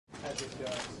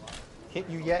hit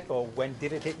you yet, or when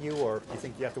did it hit you, or do you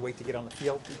think you have to wait to get on the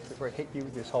field before it hit you,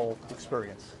 this whole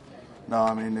experience? No,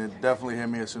 I mean, it definitely hit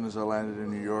me as soon as I landed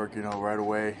in New York. Right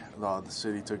away, the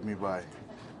city took me by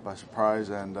surprise,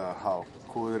 and how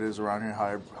cool it is around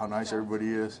here, how nice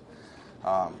everybody is.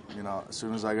 As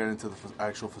soon as I got into the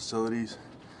actual facilities,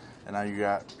 and now you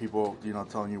got people,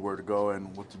 telling you where to go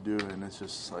and what to do, and it's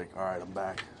just like, all right, I'm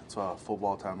back. It's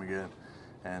football time again,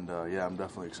 and I'm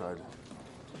definitely excited.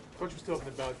 Coach was talking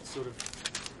about sort of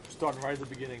starting right at the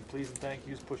beginning, please and thank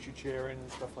yous, push your chair in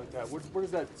and stuff like that. What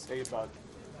does that say about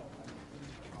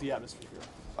the atmosphere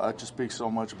here? It just speaks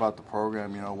so much about the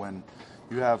program. When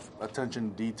you have attention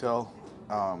to detail,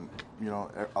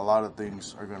 a lot of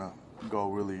things are going to go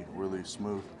really, really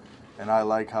smooth. And I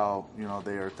like how,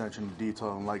 they are attention to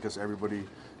detail and like us, everybody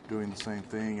doing the same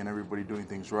thing and everybody doing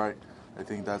things right. I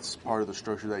think that's part of the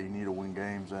structure that you need to win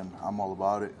games, and I'm all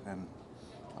about it, and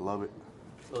I love it.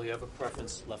 Will you have a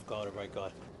preference, left guard or right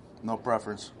guard? No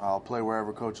preference. I'll play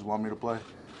wherever coaches want me to play.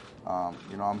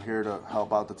 I'm here to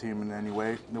help out the team in any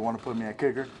way. They want to put me at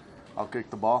kicker, I'll kick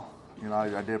the ball.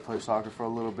 I did play soccer for a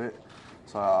little bit,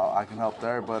 so I can help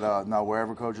there. But now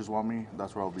wherever coaches want me,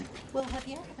 that's where I'll be. Well, have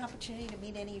you had an opportunity to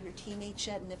meet any of your teammates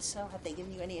yet? And if so, have they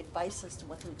given you any advice as to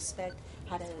what to expect,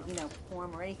 how to,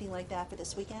 perform or anything like that for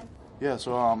this weekend? Yeah,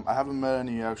 so I haven't met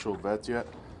any actual vets yet,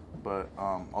 but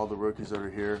all the rookies that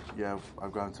are here,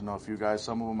 I've gotten to know a few guys.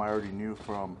 Some of them I already knew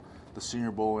from the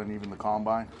Senior Bowl and even the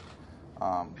Combine.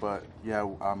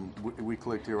 We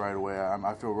clicked here right away.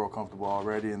 I feel real comfortable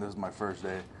already, and this is my first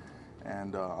day.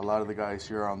 And a lot of the guys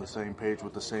here are on the same page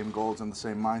with the same goals and the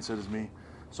same mindset as me.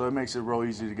 So it makes it real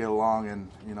easy to get along, and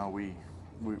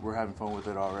we're having fun with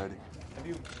it already. Have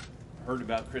you heard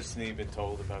about Chris Snee, been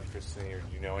told about Chris Snee, or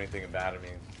do you know anything about him? I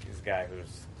mean, he's a guy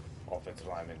who's offensive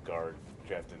lineman, guard,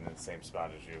 drafted in the same spot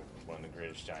as you, one of the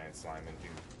greatest Giants linemen.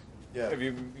 Have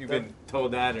you been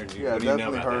told that, or what do you know about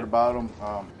definitely heard about him.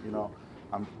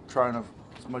 I'm trying to,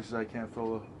 as much as I can,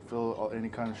 fill any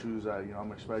kind of shoes that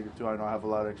I'm expected to. I know I have a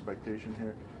lot of expectation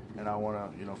here, and I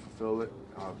want to fulfill it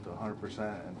to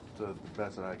 100% and to the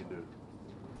best that I can do.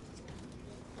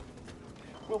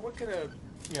 Well, what kind of,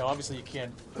 obviously you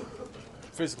can't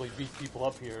physically beat people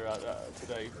up here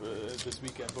today, this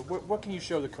weekend, but what can you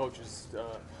show the coaches,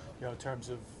 in terms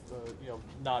of,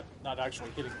 not actually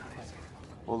hitting people?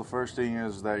 Well, the first thing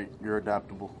is that you're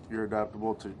adaptable. You're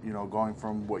adaptable to, going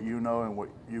from what you know and what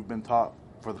you've been taught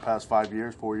for the past 4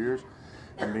 years,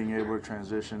 and being able to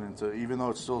transition into, even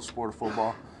though it's still a sport of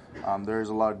football, there's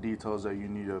a lot of details that you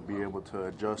need to be able to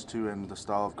adjust to, and the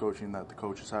style of coaching that the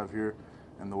coaches have here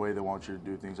and the way they want you to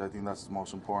do things. I think that's the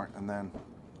most important. And then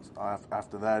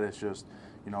after that, it's just,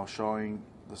 showing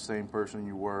the same person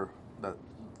you were, that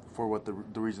for what the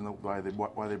reason why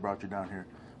they brought you down here.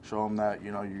 Show them that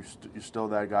you're still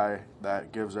that guy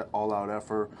that gives that all-out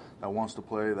effort, that wants to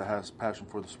play, that has passion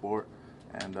for the sport,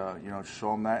 and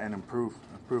show them that and improve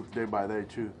day by day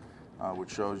too,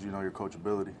 which shows your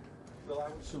coachability. Well, I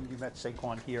would assume you met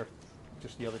Saquon here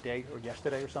just the other day or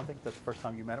yesterday or something. That's the first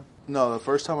time you met him. No, the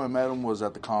first time I met him was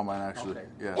at the Combine, actually. Okay.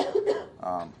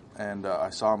 Yeah, I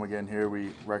saw him again here.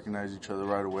 We recognized each other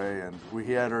right away, and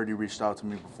he had already reached out to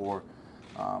me before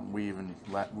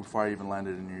before I even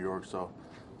landed in New York. So.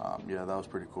 That was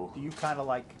pretty cool. Do you kind of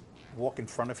walk in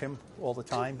front of him all the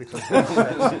time because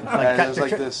it's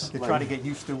like this? You're trying to get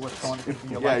used to what's going on in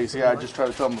your life. I just try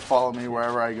to tell him to follow me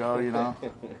wherever I go.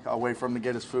 I'll wait for him to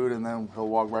get his food, and then he'll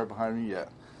walk right behind me. Yeah,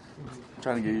 I'm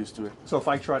trying to get used to it. So if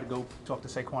I try to go talk to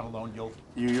Saquon alone,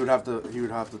 you would have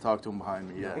to talk to him behind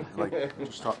me. Yeah,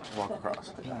 just walk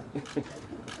across.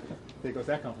 There goes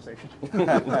that conversation.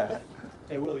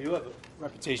 Hey, Will, you have a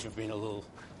reputation for being a little,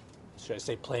 should I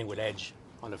say, playing with edge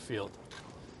on the field.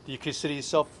 Do you consider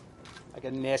yourself like a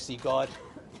nasty guard?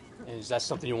 And is that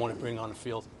something you want to bring on the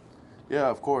field? Yeah,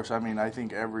 of course. I mean, I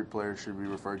think every player should be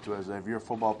referred to as, if you're a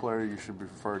football player, you should be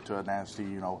referred to a nasty,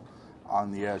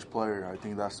 on the edge player. I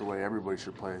think that's the way everybody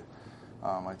should play.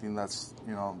 I think that's,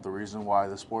 the reason why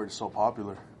the sport is so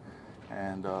popular.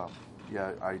 And,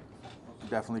 I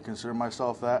definitely consider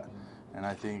myself that. And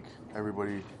I think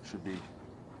everybody should be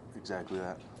exactly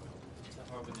that. Is that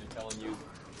hard when they're telling you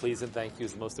please and thank you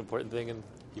is the most important thing, and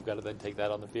you've got to then take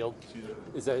that on the field?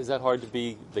 Is that hard to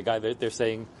be the guy that they're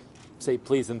saying, say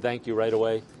please and thank you right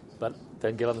away, but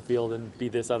then get on the field and be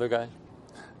this other guy?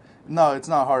 No, it's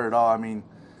not hard at all. I mean,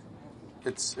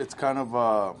 it's kind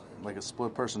of like a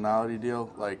split personality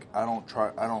deal. Like I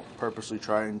don't purposely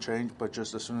try and change, but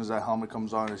just as soon as that helmet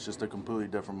comes on, it's just a completely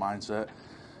different mindset.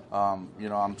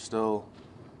 I'm still,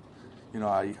 you know,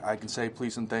 I can say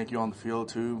please and thank you on the field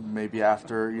too. Maybe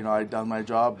after, you know, I'd done my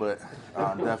job, but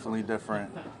definitely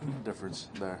difference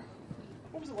there.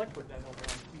 What was it like putting that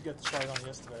helmet on? You got to try it on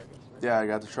yesterday, I guess, right? Yeah, I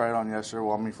got to try it on yesterday.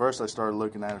 Well, I mean, first I started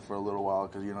looking at it for a little while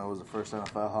because, you know, it was the first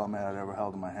NFL helmet I'd ever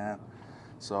held in my hand.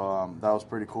 So that was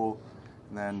pretty cool.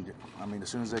 And then, I mean, as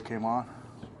soon as it came on,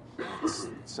 it's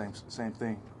same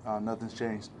thing. Nothing's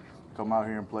changed. Come out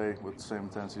here and play with the same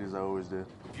intensity as I always did.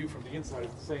 The view from the inside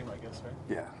is the same, I guess, right?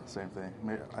 Yeah, same thing.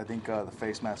 I think the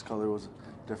face mask color was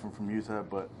different from UTEP,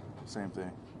 but same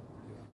thing.